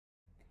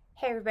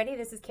Hey everybody,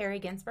 this is Carrie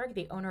Ginsberg,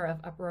 the owner of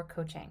Uproar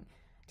Coaching.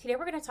 Today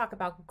we're going to talk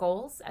about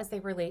goals as they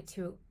relate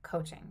to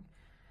coaching.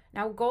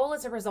 Now, goal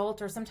is a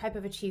result or some type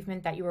of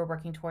achievement that you are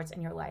working towards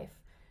in your life.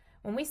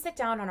 When we sit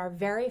down on our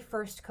very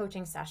first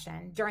coaching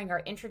session during our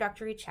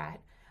introductory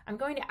chat, I'm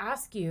going to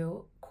ask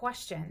you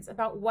questions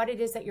about what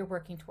it is that you're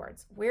working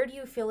towards. Where do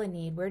you feel a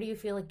need? Where do you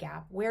feel a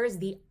gap? Where is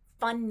the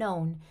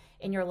unknown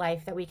in your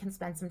life that we can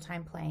spend some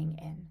time playing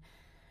in?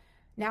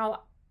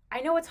 Now, I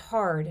know it's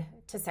hard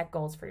to set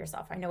goals for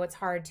yourself. I know it's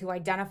hard to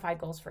identify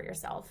goals for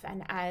yourself.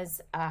 And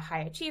as a high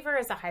achiever,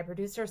 as a high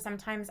producer,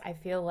 sometimes I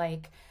feel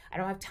like I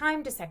don't have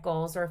time to set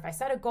goals, or if I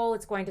set a goal,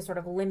 it's going to sort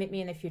of limit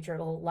me in the future.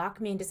 It'll lock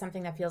me into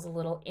something that feels a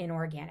little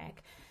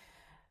inorganic.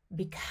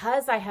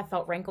 Because I have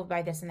felt rankled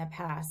by this in the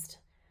past,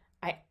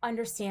 I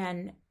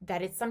understand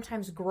that it's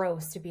sometimes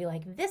gross to be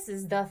like, this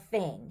is the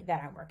thing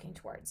that I'm working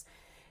towards.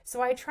 So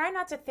I try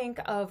not to think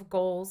of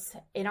goals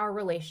in our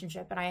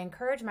relationship, and I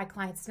encourage my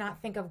clients to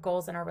not think of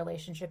goals in our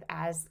relationship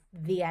as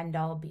the end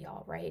all be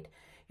all, right?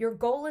 Your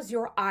goal is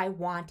your I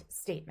want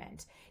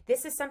statement.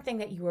 This is something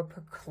that you are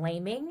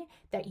proclaiming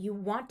that you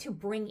want to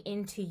bring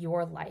into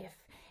your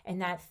life, and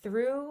that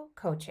through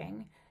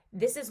coaching,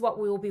 this is what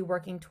we will be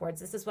working towards.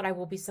 This is what I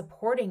will be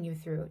supporting you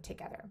through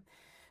together.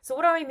 So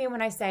what do I mean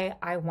when I say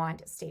I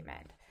want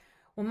statement?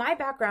 Well, my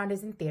background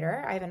is in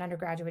theater. I have an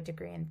undergraduate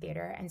degree in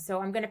theater, and so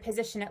I'm going to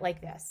position it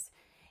like this.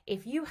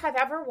 If you have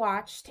ever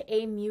watched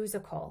a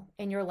musical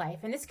in your life,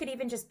 and this could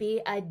even just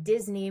be a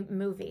Disney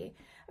movie,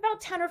 about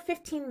 10 or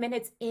 15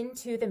 minutes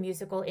into the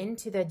musical,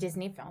 into the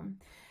Disney film,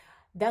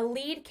 the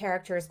lead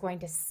character is going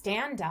to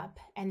stand up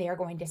and they are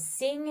going to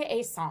sing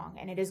a song,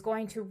 and it is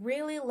going to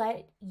really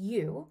let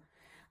you,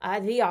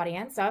 the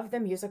audience of the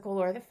musical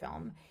or the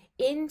film,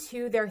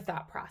 into their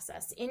thought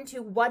process,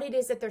 into what it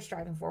is that they're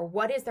striving for,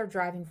 what is their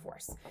driving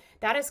force.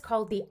 That is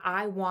called the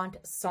I want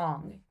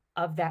song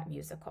of that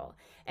musical.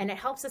 And it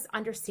helps us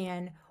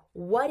understand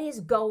what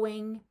is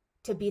going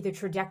to be the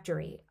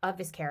trajectory of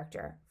this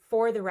character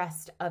for the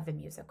rest of the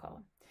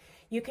musical.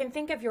 You can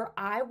think of your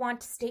I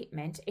want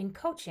statement in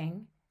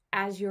coaching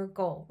as your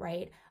goal,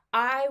 right?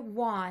 I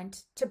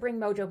want to bring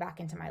mojo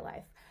back into my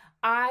life.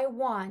 I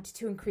want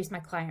to increase my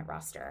client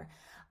roster.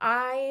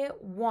 I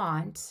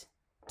want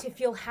to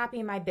feel happy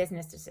in my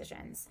business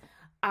decisions.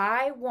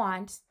 I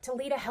want to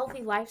lead a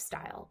healthy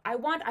lifestyle. I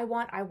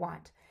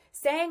want.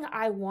 Saying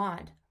I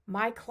want,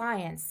 my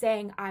clients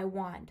saying I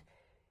want,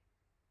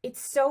 it's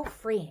so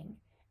freeing.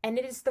 And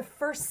it is the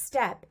first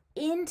step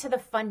into the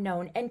fun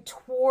known and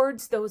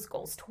towards those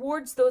goals,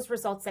 towards those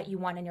results that you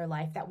want in your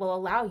life that will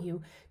allow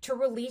you to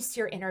release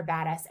your inner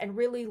badass and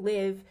really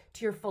live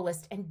to your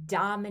fullest and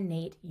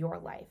dominate your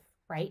life,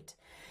 right?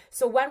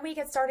 So when we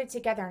get started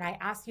together and I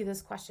ask you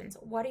those questions,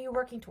 what are you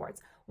working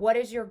towards? What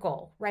is your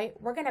goal, right?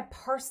 We're going to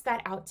parse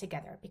that out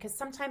together because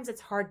sometimes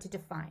it's hard to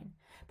define,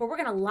 but we're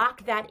going to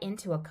lock that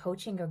into a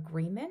coaching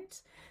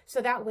agreement so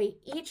that way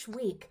each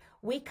week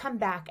we come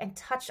back and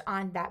touch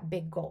on that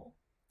big goal.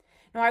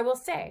 Now, I will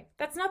say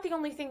that's not the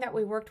only thing that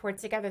we work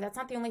towards together. That's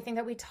not the only thing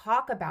that we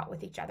talk about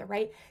with each other,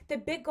 right? The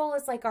big goal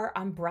is like our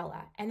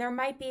umbrella, and there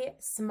might be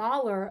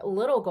smaller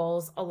little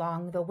goals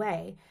along the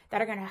way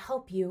that are going to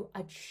help you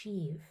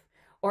achieve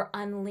or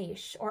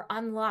unleash or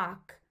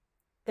unlock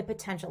the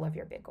potential of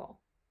your big goal.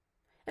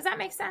 Does that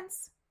make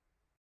sense?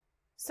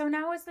 So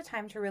now is the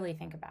time to really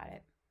think about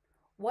it.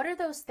 What are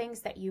those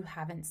things that you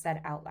haven't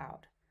said out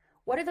loud?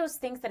 What are those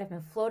things that have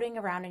been floating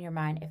around in your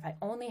mind? If I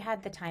only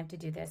had the time to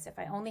do this, if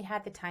I only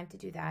had the time to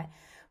do that,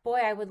 boy,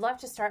 I would love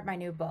to start my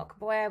new book.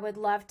 Boy, I would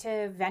love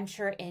to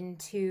venture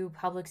into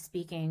public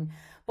speaking.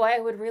 Boy, I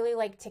would really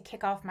like to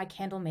kick off my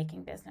candle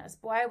making business.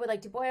 Boy, I would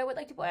like to, boy, I would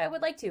like to, boy, I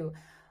would like to.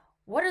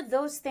 What are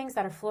those things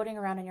that are floating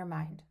around in your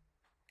mind?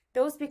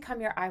 Those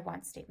become your I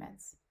want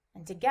statements.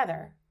 And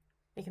together,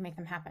 we can make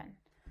them happen.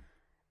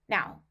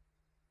 Now,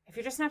 if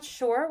you're just not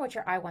sure what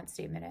your I want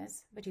statement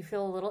is, but you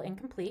feel a little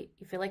incomplete,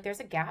 you feel like there's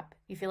a gap,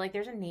 you feel like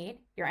there's a need,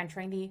 you're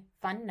entering the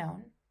fun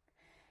known,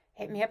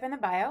 hit me up in the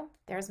bio.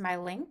 There's my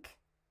link.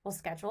 We'll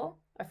schedule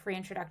a free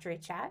introductory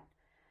chat,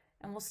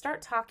 and we'll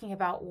start talking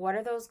about what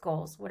are those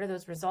goals, what are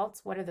those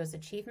results, what are those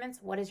achievements,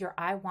 what is your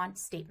I want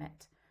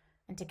statement.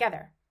 And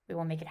together, we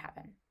will make it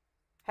happen.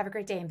 Have a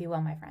great day and be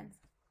well, my friends.